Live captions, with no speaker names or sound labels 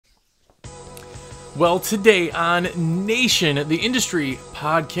Well, today on Nation, the industry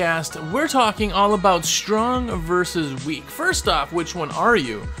podcast, we're talking all about strong versus weak. First off, which one are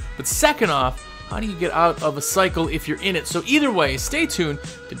you? But second off, how do you get out of a cycle if you're in it? So either way, stay tuned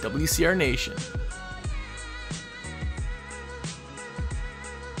to WCR Nation.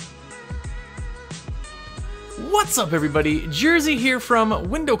 What's up, everybody? Jersey here from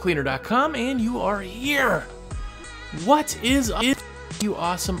windowcleaner.com, and you are here. What is up, you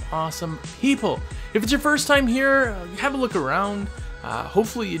awesome people? If it's your first time here, have a look around.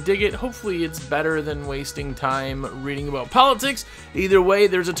 Hopefully you dig it. Hopefully it's better than wasting time reading about politics. Either way,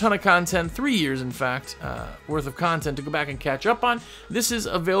 there's a ton of content, 3 years in fact, worth of content to go back and catch up on. This is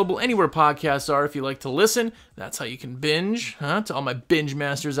available anywhere podcasts are if you like to listen. That's how you can binge, to all my binge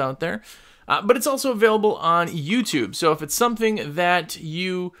masters out there. But it's also available on YouTube. So if it's something that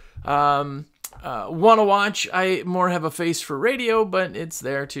you want to watch, I more have a face for radio, but it's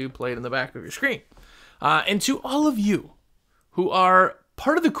there to play it in the back of your screen. And to all of you who are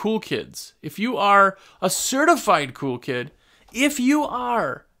part of the cool kids, if you are a certified cool kid, if you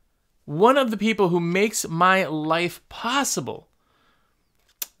are one of the people who makes my life possible,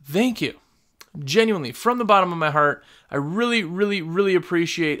 thank you. Genuinely, from the bottom of my heart, I really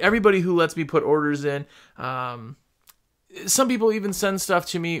appreciate everybody who lets me put orders in. Some people even send stuff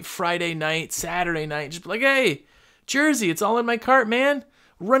to me Friday night, Saturday night, just like, hey, Jersey, it's all in my cart, man.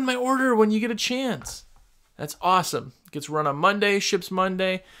 Run my order when you get a chance. That's awesome. Gets run on Monday, ships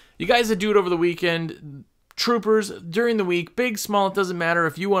Monday. You guys that do it over the weekend, troopers, during the week, big, small, it doesn't matter.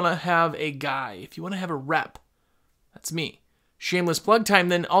 If you want to have a guy, if you want to have a rep, that's me. Shameless plug time,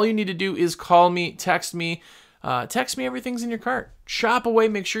 then all you need to do is call me, text me. Text me everything's in your cart. Shop away,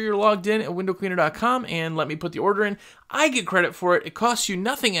 make sure you're logged in at windowcleaner.com and let me put the order in. I get credit for it. It costs you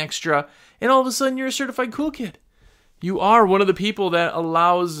nothing extra, and all of a sudden you're a certified cool kid. You are one of the people that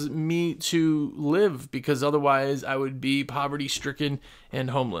allows me to live, because otherwise I would be poverty-stricken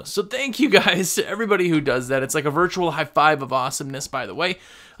and homeless. So thank you guys to everybody who does that. It's like a virtual high five of awesomeness, by the way.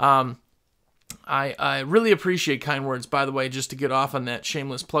 I really appreciate kind words, by the way, just to get off on that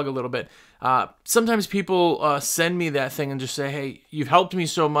shameless plug a little bit. Sometimes people send me that thing and just say, hey, you've helped me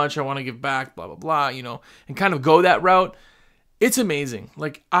so much, I want to give back, blah, blah, blah, and kind of go that route. It's amazing.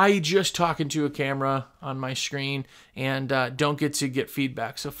 Like, I just talk into a camera on my screen and don't get to get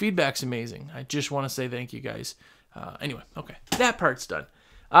feedback. So feedback's amazing. I just want to say thank you guys. Anyway, okay, that part's done.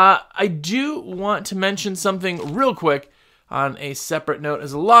 I do want to mention something real quick on a separate note.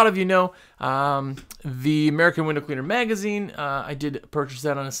 As a lot of you know, the American Window Cleaner magazine, I did purchase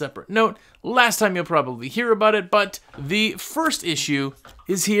that on a separate note. Last time you'll probably hear about it, but the first issue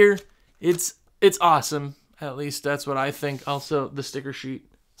is here. It's awesome. At least that's what I think. Also, the sticker sheet.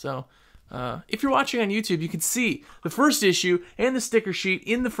 So, if you're watching on YouTube, you can see the first issue and the sticker sheet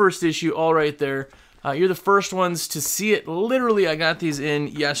in the first issue all right there. You're the first ones to see it. Literally, I got these in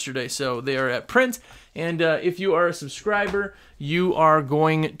yesterday, so they are at print. And if you are a subscriber, you are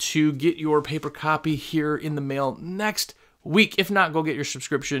going to get your paper copy here in the mail next week. If not, go get your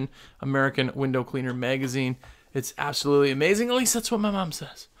subscription, American Window Cleaner magazine. It's absolutely amazing. At least that's what my mom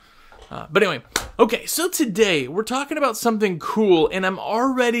says. But anyway, okay, so today we're talking about something cool, and I'm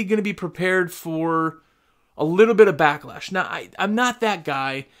already going to be prepared for a little bit of backlash. Now, I'm not that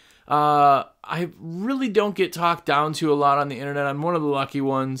guy. I really don't get talked down to a lot on the internet. I'm one of the lucky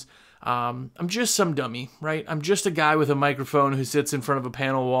ones. I'm just some dummy, right? I'm just a guy with a microphone who sits in front of a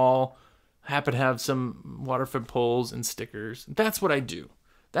panel wall, happen to have some waterfed poles and stickers. That's what I do.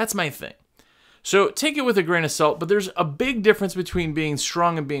 That's my thing. So take it with a grain of salt, but there's a big difference between being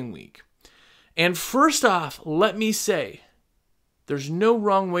strong and being weak. And first off, let me say, there's no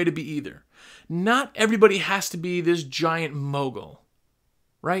wrong way to be either. Not everybody has to be this giant mogul,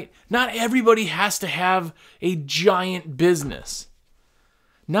 right? Not everybody has to have a giant business.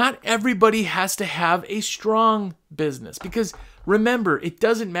 Not everybody has to have a strong business, because remember, it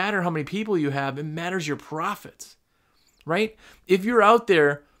doesn't matter how many people you have, it matters your profits, right? If you're out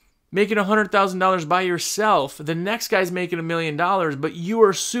there making $100,000 by yourself, the next guy's making $1 million, but you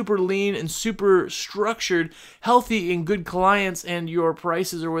are super lean and super structured, healthy and good clients, and your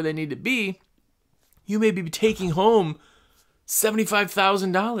prices are where they need to be, you may be taking home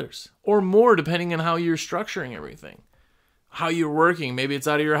 $75,000 or more, depending on how you're structuring everything, how you're working. Maybe it's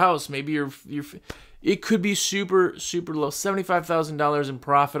out of your house. Maybe it could be super low. $75,000 in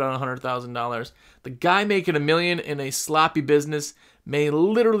profit on $100,000. The guy making $1 million in a sloppy business may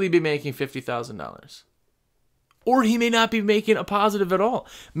literally be making $50,000. Or he may not be making a positive at all.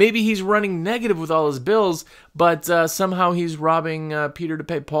 Maybe he's running negative with all his bills, but somehow he's robbing Peter to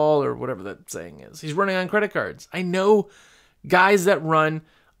pay Paul, or whatever that saying is. He's running on credit cards. I know guys that run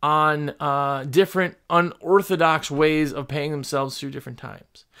on different unorthodox ways of paying themselves through different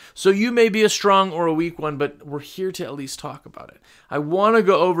times. So you may be a strong or a weak one, but we're here to at least talk about it. I want to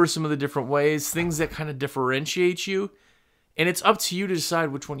go over some of the different ways, things that kind of differentiate you, and it's up to you to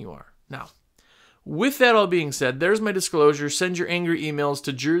decide which one you are. Now, with that all being said, there's my disclosure. Send your angry emails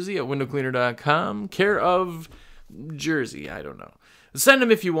to jersey@windowcleaner.com, care of Jersey, I don't know. Send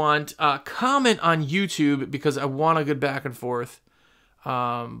them if you want. Comment on YouTube because I want a good back and forth.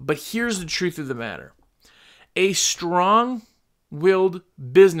 But here's the truth of the matter. A strong-willed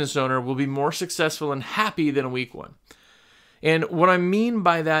business owner will be more successful and happy than a weak one. And what I mean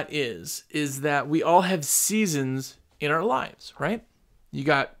by that is that we all have seasons in our lives, right? You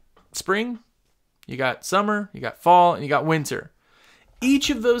got spring, you got summer, you got fall, and you got winter.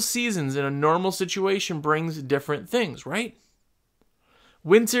 Each of those seasons in a normal situation brings different things, right?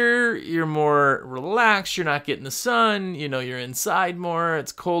 Winter, you're more relaxed, you're not getting the sun, you're inside more,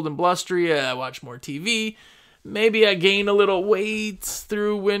 it's cold and blustery, I watch more TV, maybe I gain a little weight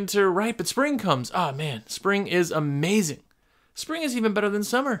through winter, right? But spring comes, oh man, spring is amazing. Spring is even better than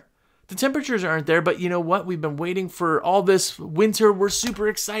summer. The temperatures aren't there, but you know what? We've been waiting for all this winter, we're super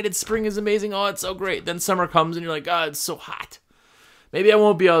excited, spring is amazing, oh, it's so great. Then summer comes and you're like, oh, it's so hot. Maybe I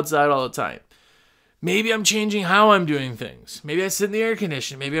won't be outside all the time. Maybe I'm changing how I'm doing things. Maybe I sit in the air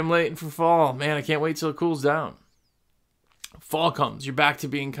conditioning. Maybe I'm waiting for fall. Man, I can't wait till it cools down. Fall comes. You're back to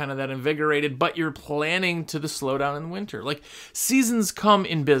being kind of that invigorated, but you're planning to the slowdown in the winter. Like, seasons come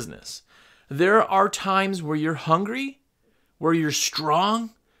in business. There are times where you're hungry, where you're strong,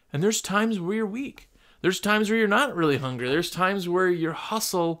 and there's times where you're weak. There's times where you're not really hungry. There's times where your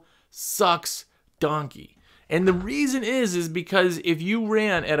hustle sucks donkey. And the reason is because if you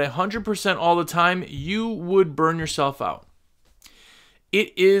ran at 100% all the time, you would burn yourself out.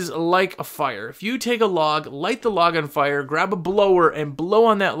 It is like a fire. If you take a log, light the log on fire, grab a blower and blow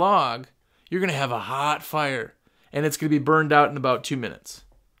on that log, you're going to have a hot fire. And it's going to be burned out in about 2 minutes.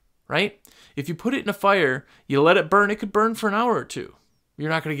 Right? If you put it in a fire, you let it burn, it could burn for an hour or two. You're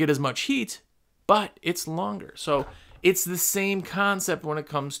not going to get as much heat, but it's longer. So it's the same concept when it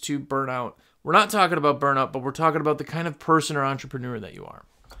comes to burnout. We're not talking about burnout, but we're talking about the kind of person or entrepreneur that you are.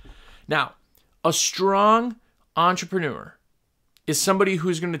 Now, a strong entrepreneur is somebody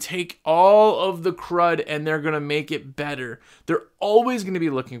who's going to take all of the crud and they're going to make it better. They're always going to be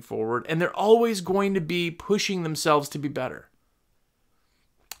looking forward, and they're always going to be pushing themselves to be better.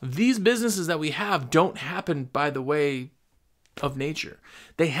 These businesses that we have don't happen by the way of nature.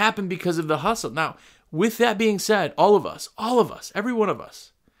 They happen because of the hustle. Now, with that being said, all of us, every one of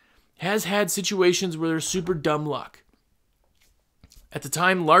us, has had situations where there's super dumb luck. At the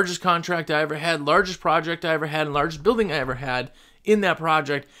time, largest contract I ever had, largest project I ever had, and largest building I ever had in that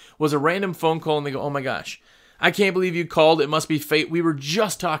project was a random phone call, and they go, oh my gosh, I can't believe you called. It must be fate. We were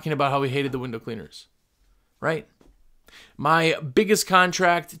just talking about how we hated the window cleaners. Right? My biggest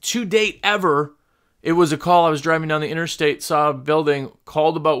contract to date ever, it was a call. I was driving down the interstate, saw a building,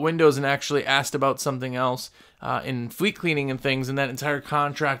 called about windows, and actually asked about something else. In fleet cleaning and things, and that entire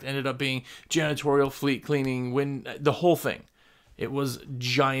contract ended up being janitorial, fleet cleaning, the whole thing. It was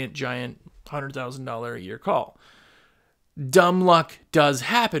giant $100,000 a year call. Dumb luck does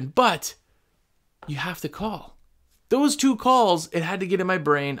happen, but you have to call. Those 2 calls, it had to get in my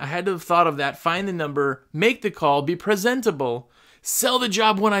brain. I had to have thought of that, find the number, make the call, be presentable, sell the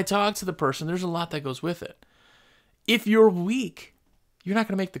job when I talk to the person. There's a lot that goes with it. If you're weak, you're not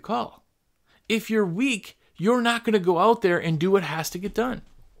going to make the call. If you're weak, you're not going to go out there and do what has to get done.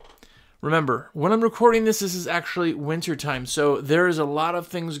 Remember, when I'm recording this is actually winter time, so there is a lot of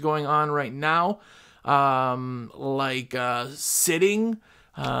things going on right now, like sitting.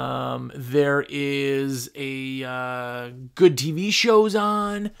 There is a good TV shows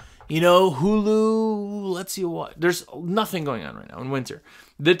on, Hulu. Let's see what. There's nothing going on right now in winter.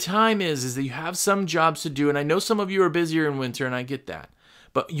 The time is that you have some jobs to do, and I know some of you are busier in winter, and I get that.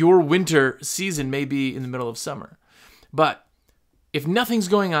 But your winter season may be in the middle of summer. But if nothing's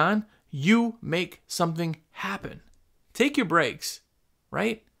going on, you make something happen. Take your breaks,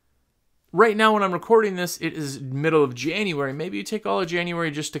 right? Right now when I'm recording this, it is middle of January. Maybe you take all of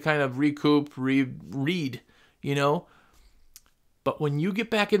January just to kind of recoup, read, But when you get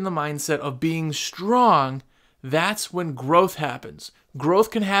back in the mindset of being strong, that's when growth happens.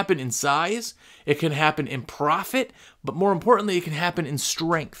 Growth can happen in size, it can happen in profit, but more importantly, it can happen in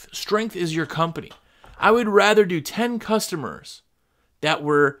strength. Strength is your company. I would rather do 10 customers that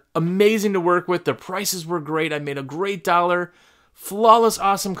were amazing to work with, the prices were great, I made a great dollar, flawless,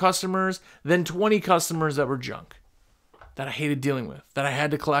 awesome customers, than 20 customers that were junk, that I hated dealing with, that I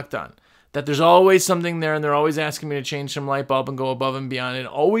had to collect on, that there's always something there and they're always asking me to change some light bulb and go above and beyond. It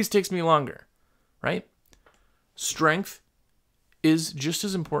always takes me longer, right? Strength is just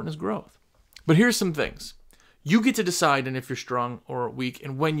as important as growth. But here's some things. You get to decide if you're strong or weak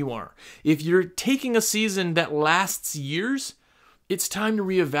and when you are. If you're taking a season that lasts years, it's time to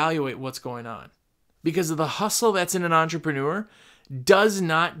reevaluate what's going on. Because of the hustle that's in an entrepreneur does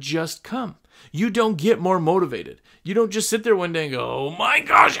not just come. You don't get more motivated. You don't just sit there one day and go, oh my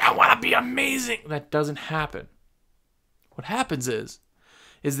gosh, I want to be amazing. That doesn't happen. What happens is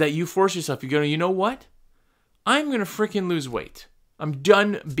that you force yourself. You go, you know what? I'm going to freaking lose weight. I'm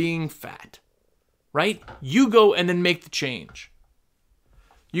done being fat. Right? You go and then make the change.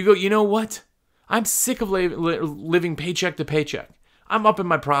 You go, you know what? I'm sick of living paycheck to paycheck. I'm up in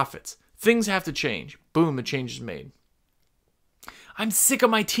my profits. Things have to change. Boom, the change is made. I'm sick of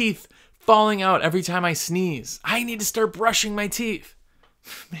my teeth falling out every time I sneeze. I need to start brushing my teeth.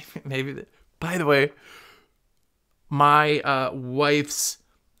 Maybe. By the way, my wife's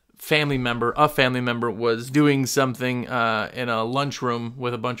family member was doing something in a lunchroom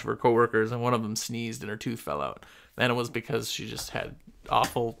with a bunch of her coworkers, and one of them sneezed and her tooth fell out. And it was because she just had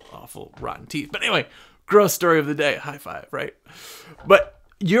awful, awful, rotten teeth. But anyway, gross story of the day. High five, right? But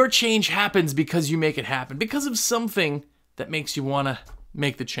your change happens because you make it happen, because of something that makes you want to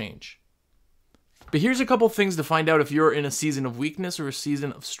make the change. But here's a couple things to find out if you're in a season of weakness or a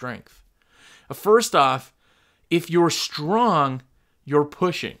season of strength. First off, if you're strong, you're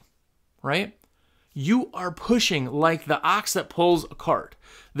pushing. Right? You are pushing like the ox that pulls a cart.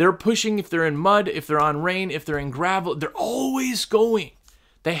 They're pushing if they're in mud, if they're on rain, if they're in gravel. They're always going.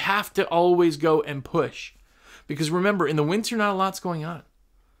 They have to always go and push. Because remember, in the winter, not a lot's going on.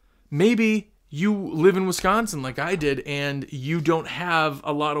 Maybe you live in Wisconsin like I did, and you don't have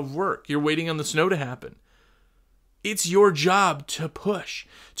a lot of work. You're waiting on the snow to happen. It's your job to push,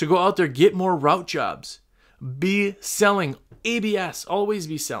 to go out there, get more route jobs, be selling, ABS, always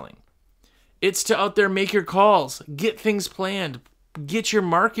be selling. It's to out there make your calls, get things planned, get your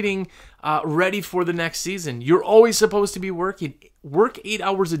marketing ready for the next season. You're always supposed to be working. Work 8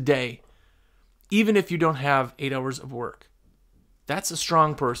 hours a day, even if you don't have 8 hours of work. That's a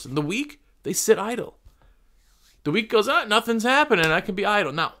strong person. The weak, they sit idle. The week goes, nothing's happening. I can be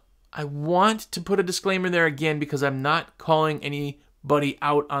idle. Now, I want to put a disclaimer there again because I'm not calling anybody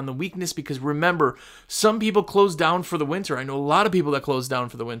out on the weakness, because remember, some people close down for the winter. I know a lot of people that close down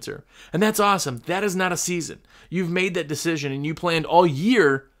for the winter, and that's awesome. That is not a season. You've made that decision and you planned all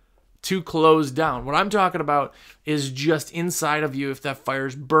year to close down. What I'm talking about is just inside of you, if that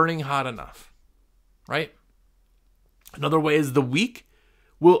fire's burning hot enough, right? Another way is the weak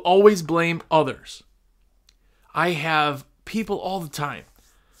will always blame others. I have people all the time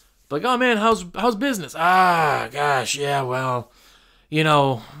like, oh man, how's business? Gosh, yeah, well, you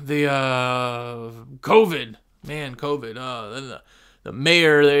know, the COVID. Then the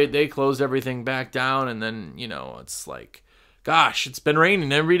mayor, they closed everything back down, and then, you know, it's like, gosh, it's been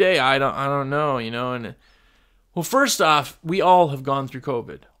raining every day. I don't know, you know. And well, first off, we all have gone through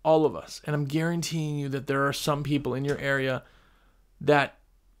COVID, all of us, and I'm guaranteeing you that there are some people in your area that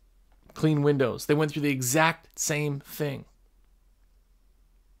clean windows. They went through the exact same thing.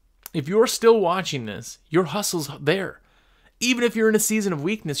 If you're still watching this, your hustle's there. Even if you're in a season of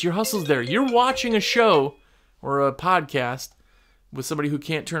weakness, your hustle's there. You're watching a show or a podcast with somebody who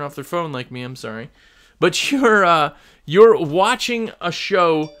can't turn off their phone like me. I'm sorry, but you're watching a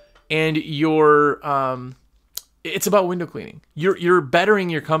show and it's about window cleaning. You're bettering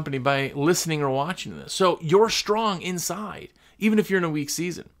your company by listening or watching this. So you're strong inside, even if you're in a weak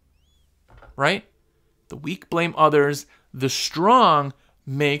season, right? The weak blame others. The strong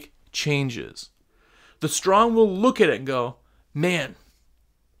make changes. The strong will look at it and go, man,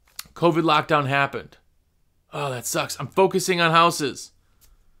 COVID lockdown happened. Oh, that sucks. I'm focusing on houses.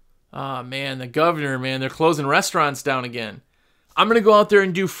 Oh, man, the governor, they're closing restaurants down again. I'm going to go out there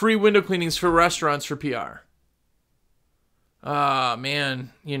and do free window cleanings for restaurants for PR. Ah,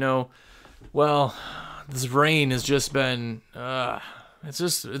 man, you know, well, this rain has just been,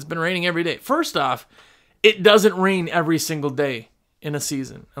 it's been raining every day. First off, it doesn't rain every single day in a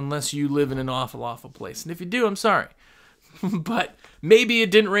season unless you live in an awful, awful place. And if you do, I'm sorry. But maybe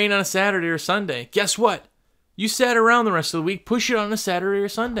it didn't rain on a Saturday or Sunday. Guess what? You sat around the rest of the week, push it on a Saturday or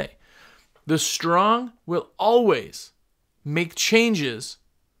Sunday. The strong will always make changes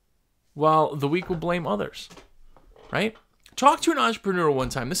while the weak will blame others, right? Talk to an entrepreneur one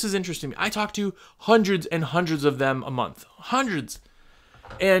time. This is interesting. I talk to hundreds and hundreds of them a month. Hundreds.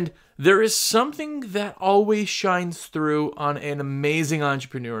 And there is something that always shines through on an amazing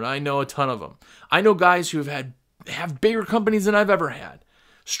entrepreneur, and I know a ton of them. I know guys who have bigger companies than I've ever had.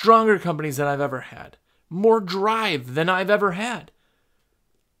 stronger companies than I've ever had, more drive than I've ever had.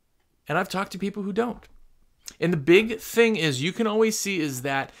 And I've talked to people who don't. And the big thing is you can always see is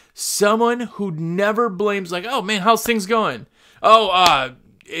that someone who never blames like, oh man, how's things going? Oh,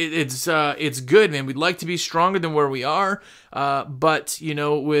 it's good, man. We'd like to be stronger than where we are, but you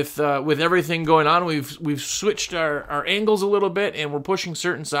know, with everything going on, we've switched our angles a little bit, and we're pushing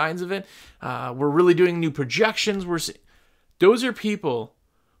certain sides of it. We're really doing new projections. Those are people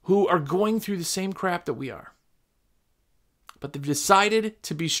who are going through the same crap that we are, but they've decided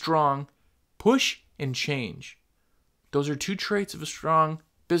to be strong, push, and change. Those are two traits of a strong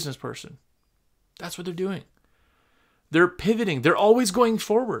business person. That's what they're doing. They're pivoting. They're always going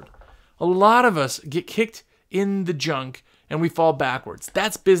forward. A lot of us get kicked in the junk and we fall backwards.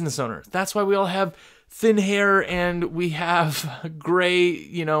 That's business owners. That's why we all have thin hair and we have gray,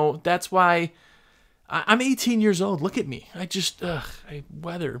 you know, that's why I'm 18 years old. Look at me. I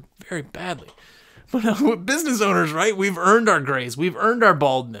weather very badly. But with business owners, right? We've earned our grays. We've earned our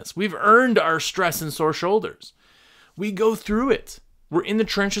baldness. We've earned our stress and sore shoulders. We go through it. We're in the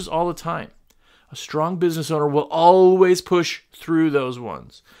trenches all the time. A strong business owner will always push through those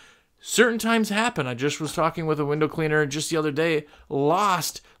ones. Certain times happen. I just was talking with a window cleaner just the other day,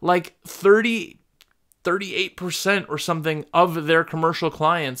 lost like 38% or something of their commercial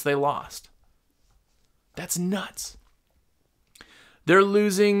clients they lost. That's nuts. They're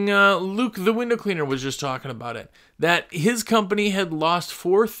losing, Luke, the window cleaner, was just talking about it, that his company had lost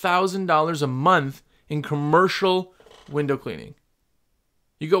 $4,000 a month in commercial window cleaning.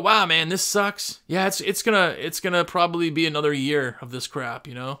 You go, wow, man, this sucks. Yeah, it's gonna probably be another year of this crap,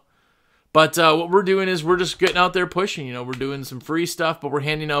 you know. But what we're doing is we're just getting out there pushing. You know, we're doing some free stuff, but we're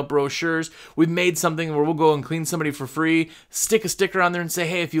handing out brochures. We've made something where we'll go and clean somebody for free, stick a sticker on there, and say,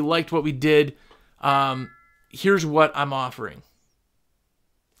 hey, if you liked what we did, here's what I'm offering.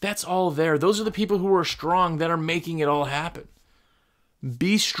 That's all there. Those are the people who are strong that are making it all happen.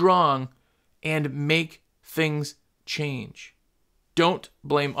 Be strong and make things change. Don't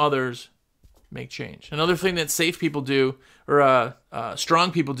blame others. Make change. Another thing that safe people do, or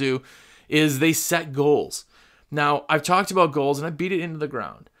strong people do, is they set goals. Now, I've talked about goals and I beat it into the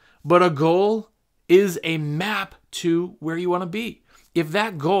ground. But a goal is a map to where you want to be. If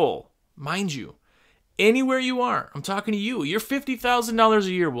that goal, mind you, anywhere you are, I'm talking to you, you're $50,000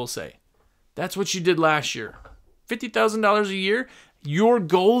 a year, we'll say. That's what you did last year. $50,000 a year. Your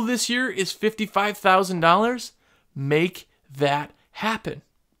goal this year is $55,000. Make that happen.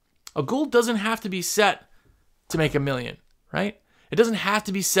 A goal doesn't have to be set to make $1 million, right? It doesn't have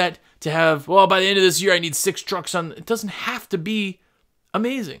to be set to have, well, by the end of this year, I need 6 trucks on. It doesn't have to be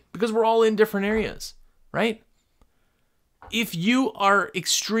amazing because we're all in different areas, right? If you are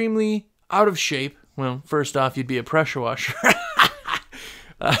extremely out of shape, well, first off, you'd be a pressure washer.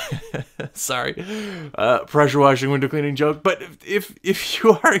 Sorry, pressure washing, window cleaning joke. But if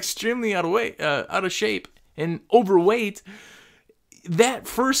you are extremely out of shape and overweight, that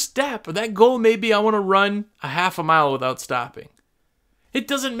first step, that goal may be I want to run a half a mile without stopping. It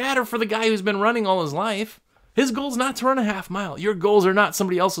doesn't matter for the guy who's been running all his life. His goal's not to run a half mile. Your goals are not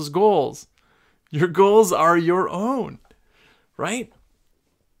somebody else's goals. Your goals are your own, right?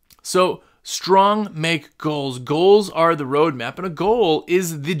 So strong make goals. Goals are the roadmap, and a goal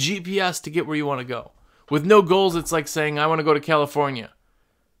is the GPS to get where you want to go. With no goals, it's like saying, I want to go to California.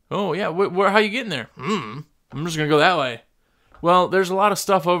 Oh, yeah, how are you getting there? I'm just going to go that way. Well, there's a lot of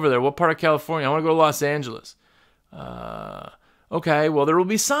stuff over there. What part of California? I want to go to Los Angeles. Okay, well, there will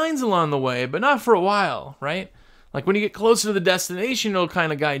be signs along the way, but not for a while, right? Like when you get closer to the destination, it'll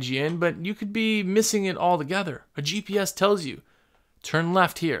kind of guide you in, but you could be missing it altogether. A GPS tells you, turn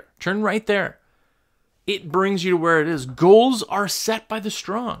left here, turn right there. It brings you to where it is. Goals are set by the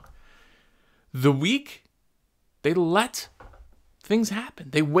strong. The weak, they let things happen.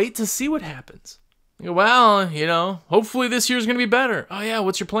 They wait to see what happens. They go, well, you know, hopefully this year's going to be better. Oh, yeah,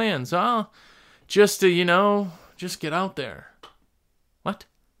 what's your plans? Oh, just to, just get out there. What?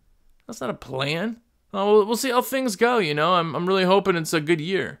 That's not a plan. Oh, we'll see how things go, I'm really hoping it's a good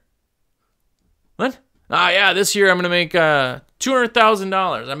year. What? Ah, yeah, this year I'm going to make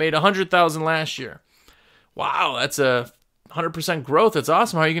 $200,000. I made $100,000 last year. Wow, that's a 100% growth. That's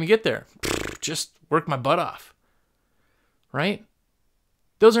awesome. How are you going to get there? Just work my butt off. Right?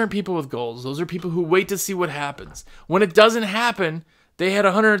 Those aren't people with goals. Those are people who wait to see what happens. When it doesn't happen, they had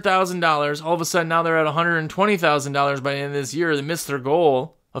 $100,000. All of a sudden, now they're at $120,000 by the end of this year. They missed their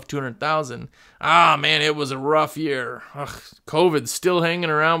goal of $200,000. Ah, man, it was a rough year. COVID's still hanging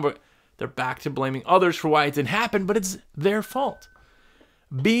around, but they're back to blaming others for why it didn't happen, but it's their fault.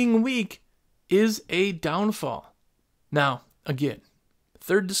 Being weak is a downfall. Now, again,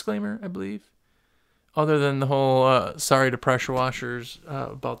 third disclaimer, I believe. Other than the whole sorry to pressure washers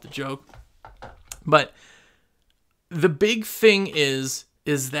about the joke. But the big thing is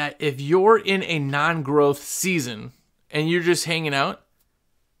that if you're in a non-growth season and you're just hanging out,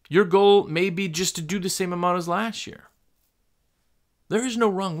 your goal may be just to do the same amount as last year. There is no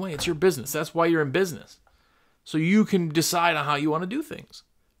wrong way. It's your business. That's why you're in business. So you can decide on how you want to do things,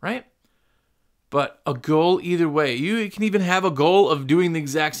 right? But a goal either way. You can even have a goal of doing the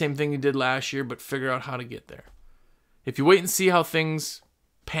exact same thing you did last year, but figure out how to get there. If you wait and see how things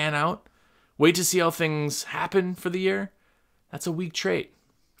pan out, wait to see how things happen for the year, that's a weak trait.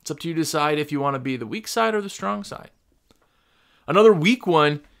 It's up to you to decide if you want to be the weak side or the strong side. Another weak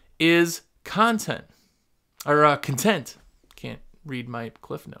one is content. Or content. Can't read my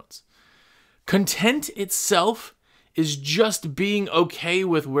Cliff Notes. Content itself is just being okay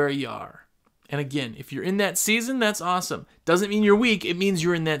with where you are. And again, if you're in that season, that's awesome. Doesn't mean you're weak. It means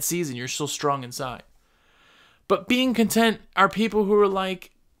you're in that season. You're still strong inside. But being content are people who are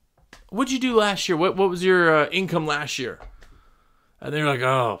like, what'd you do last year? What was your income last year? And they're like,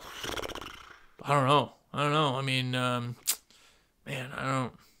 oh, I don't know. I mean, man, I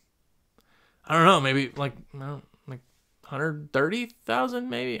don't know. Maybe like 130,000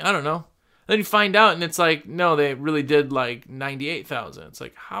 maybe. I don't know. Then you find out and it's like, no, they really did like 98,000. It's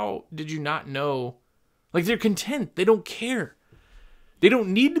like, how did you not know? Like, they're content. They don't care. They don't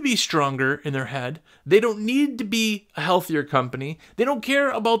need to be stronger in their head. They don't need to be a healthier company. They don't care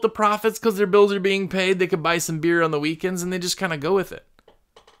about the profits because their bills are being paid. They could buy some beer on the weekends and they just kind of go with it.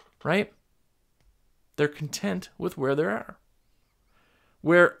 Right? They're content with where they are.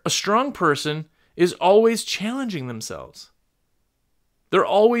 Where a strong person is always challenging themselves. They're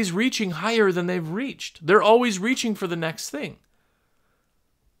always reaching higher than they've reached. They're always reaching for the next thing.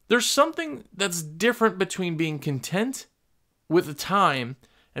 There's something that's different between being content with the time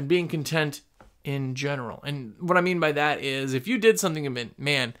and being content in general. And what I mean by that is if you did something and meant,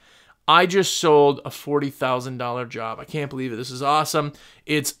 man, I just sold a $40,000 job. I can't believe it. This is awesome.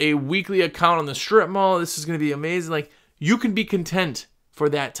 It's a weekly account on the strip mall. This is going to be amazing. Like, you can be content for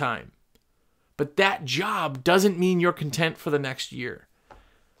that time. But that job doesn't mean you're content for the next year.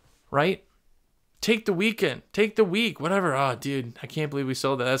 Right? Take the weekend. Take the week. Whatever. Oh, dude, I can't believe we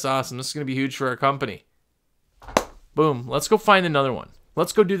sold that. That's awesome. This is going to be huge for our company. Boom. Let's go find another one.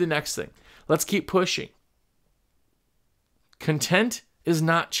 Let's go do the next thing. Let's keep pushing. Content is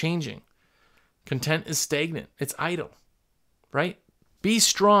not changing. Content is stagnant. It's idle. Right? Be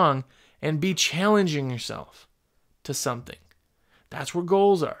strong and be challenging yourself to something. That's where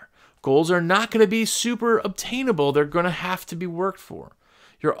goals are. Goals are not going to be super obtainable. They're going to have to be worked for.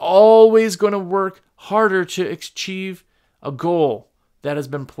 You're always going to work harder to achieve a goal that has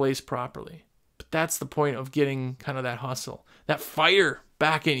been placed properly. But that's the point of getting kind of that hustle, that fire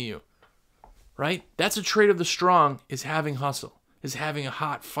back in you, right? That's a trait of the strong, is having hustle, is having a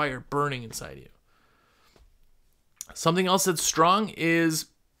hot fire burning inside you. Something else that's strong is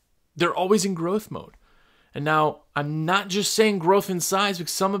they're always in growth mode. And now, I'm not just saying growth in size,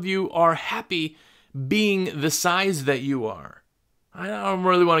 because some of you are happy being the size that you are. I don't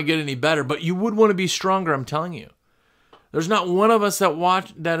really want to get any better, but you would want to be stronger, I'm telling you. There's not one of us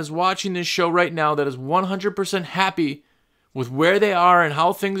that is watching this show right now that is 100% happy with where they are and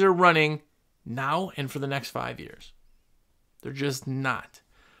how things are running now and for the next 5 years. They're just not,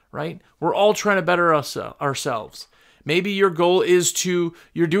 right? We're all trying to better ourselves. Maybe your goal is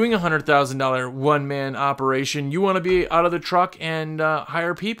you're doing a $100,000 one-man operation. You want to be out of the truck and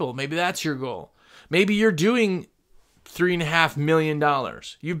hire people. Maybe that's your goal. Maybe you're doing $3.5 million.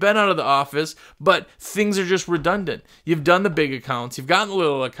 You've been out of the office, but things are just redundant. You've done the big accounts. You've gotten the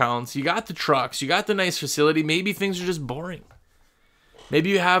little accounts. You got the trucks. You got the nice facility. Maybe things are just boring. Maybe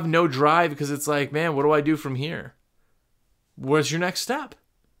you have no drive because it's like, man, what do I do from here? Where's your next step?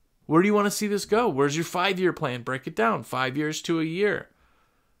 Where do you want to see this go? Where's your 5-year plan? Break it down. 5 years to a year.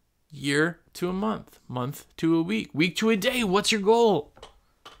 Year to a month. Month to a week. Week to a day. What's your goal?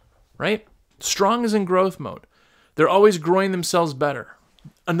 Right? Strong is in growth mode. They're always growing themselves better.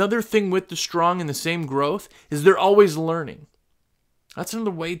 Another thing with the strong and the same growth is they're always learning. That's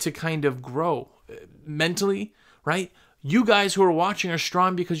another way to kind of grow mentally, right? You guys who are watching are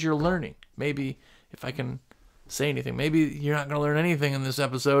strong because you're learning. Maybe, if I can say anything, maybe you're not going to learn anything in this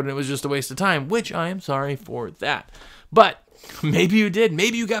episode and it was just a waste of time, which I am sorry for that. But maybe you did.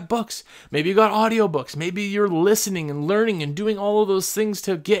 Maybe you got books. Maybe you got audiobooks. Maybe you're listening and learning and doing all of those things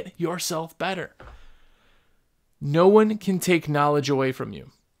to get yourself better. No one can take knowledge away from you.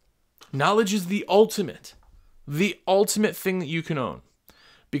 Knowledge is the ultimate thing that you can own.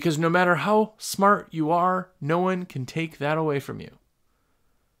 Because no matter how smart you are, no one can take that away from you.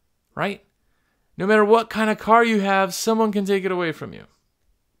 right? No matter what kind of car you have, someone can take it away from you,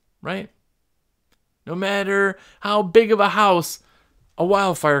 right? No matter how big of a house, a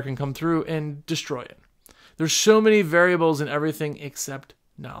wildfire can come through and destroy it. There's so many variables in everything except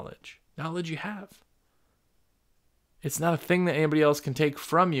knowledge. Knowledge you have. It's not a thing that anybody else can take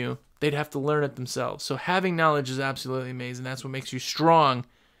from you. They'd have to learn it themselves. So having knowledge is absolutely amazing. That's what makes you strong,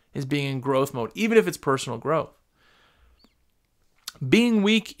 is being in growth mode, even if it's personal growth. Being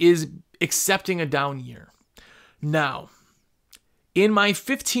weak is accepting a down year. Now, in my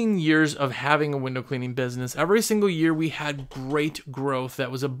 15 years of having a window cleaning business, every single year we had great growth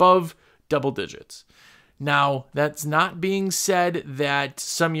that was above double digits. Now, that's not being said that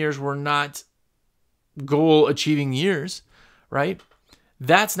some years were not goal-achieving years, right?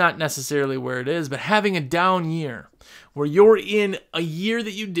 That's not necessarily where it is, but having a down year where you're in a year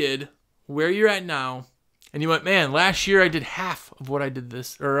that you did where you're at now, and you went, man, last year I did half of what I did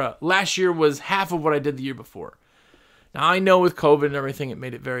last year was half of what I did the year before. Now, I know with COVID and everything, it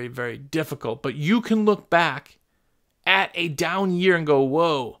made it very, very difficult, but you can look back at a down year and go,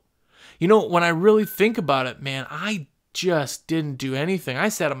 whoa. You know, when I really think about it, man, I just didn't do anything. I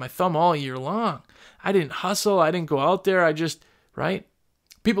sat on my thumb all year long. I didn't hustle. I didn't go out there. I just, right?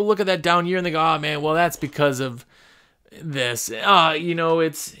 People look at that down year and they go, oh, man, well, that's because of this. You know,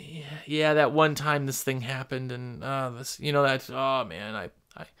 it's, yeah, that one time this thing happened and this, you know, that's, oh, man, I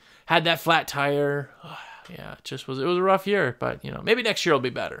had that flat tire. Yeah, it was a rough year, but, you know, maybe next year will be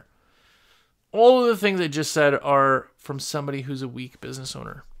better. All of the things I just said are from somebody who's a weak business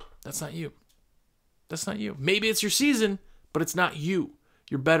owner. That's not you. That's not you. Maybe it's your season, but it's not you.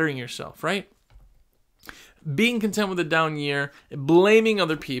 You're bettering yourself, right? Being content with a down year, blaming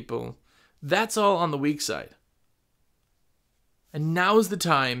other people, that's all on the weak side. And now is the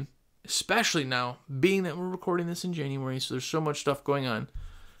time, especially now, being that we're recording this in January, so there's so much stuff going on,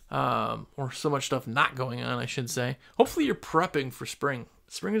 or so much stuff not going on, I should say. Hopefully you're prepping for spring.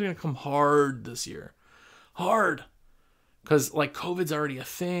 Spring is going to come hard this year. Hard. Because, like, COVID's already a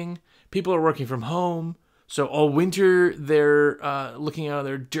thing. People are working from home. So all winter, they're looking out of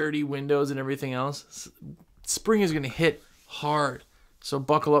their dirty windows and everything else. Spring is going to hit hard. So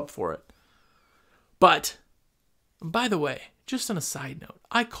buckle up for it. But, by the way, just on a side note,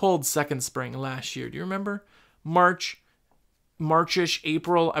 I called second spring last year. Do you remember? March-ish,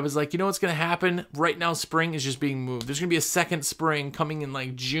 April. I was like, you know what's going to happen? Right now, spring is just being moved. There's going to be a second spring coming in,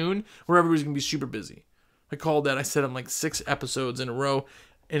 like, June, where everybody's going to be super busy. I called that. I said on like 6 episodes in a row,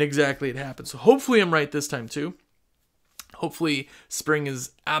 and exactly it happened. So hopefully I'm right this time too. Hopefully spring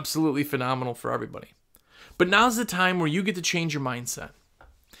is absolutely phenomenal for everybody. But now's the time where you get to change your mindset.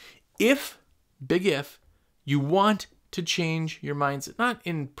 If, big if, you want to change your mindset, not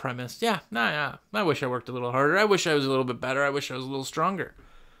in premise, I wish I worked a little harder. I wish I was a little bit better. I wish I was a little stronger.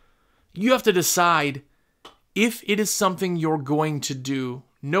 You have to decide if it is something you're going to do.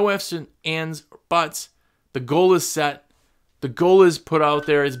 No ifs and ands or buts. The goal is set. The goal is put out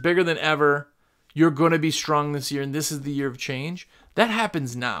there. It's bigger than ever. You're going to be strong this year, and this is the year of change. That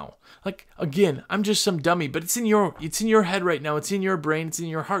happens now. Like, again, I'm just some dummy, but it's in your head right now. It's in your brain. It's in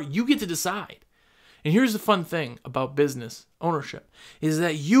your heart. You get to decide. And here's the fun thing about business ownership is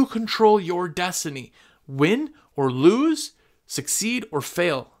that you control your destiny. Win or lose, succeed or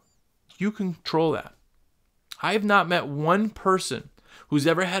fail. You control that. I have not met one person who's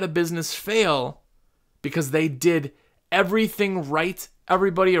ever had a business fail because they did everything right.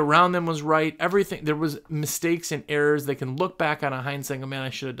 Everybody around them was right. Everything. There was mistakes and errors. They can look back on a hindsight and go, man,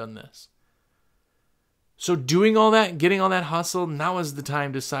 I should have done this. So doing all that, getting all that hustle, now is the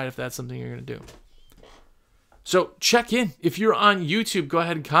time to decide if that's something you're going to do. So check in. If you're on YouTube, go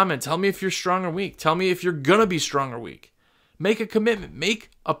ahead and comment. Tell me if you're strong or weak. Tell me if you're going to be strong or weak. Make a commitment. Make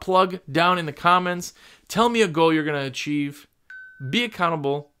a plug down in the comments. Tell me a goal you're going to achieve. Be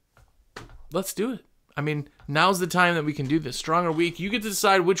accountable. Let's do it. I mean, now's the time that we can do this. Strong or weak, you get to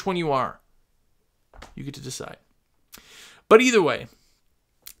decide which one you are. You get to decide. But either way,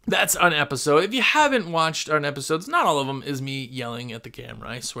 that's an episode. If you haven't watched our episodes, not all of them is me yelling at the camera,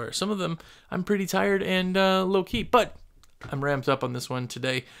 I swear. Some of them, I'm pretty tired and low-key, but I'm ramped up on this one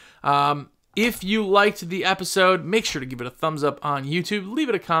today. If you liked the episode, make sure to give it a thumbs up on YouTube. Leave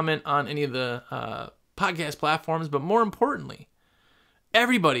it a comment on any of the podcast platforms, but more importantly,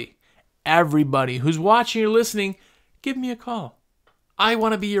 everybody who's watching or listening, give me a call. I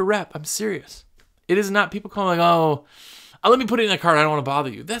want to be your rep. I'm serious. It is not people calling like, oh, let me put it in a cart. I don't want to bother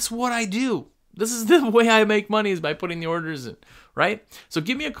you. That's what I do. This is the way I make money is by putting the orders in, right? So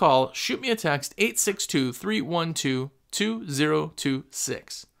give me a call. Shoot me a text,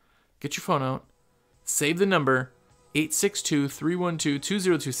 862-312-2026. Get your phone out. Save the number.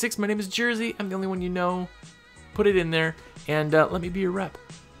 862-312-2026. My name is Jersey. I'm the only one you know. Put it in there, and let me be your rep.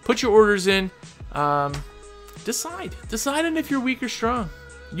 Put your orders in. Decide on if you're weak or strong.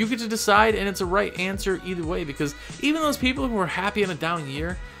 You get to decide, and it's a right answer either way, because even those people who are happy on a down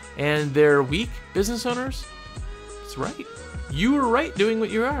year and they're weak business owners, it's right. You were right doing what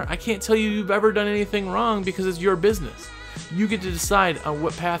you are. I can't tell you you've ever done anything wrong because it's your business. You get to decide on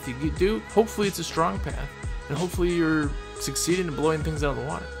what path you do. Hopefully it's a strong path, and hopefully you're succeeding in blowing things out of the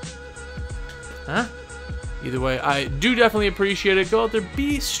water. Huh? Either way, I do definitely appreciate it. Go out there,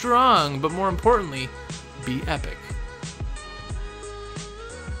 be strong, but more importantly, be epic.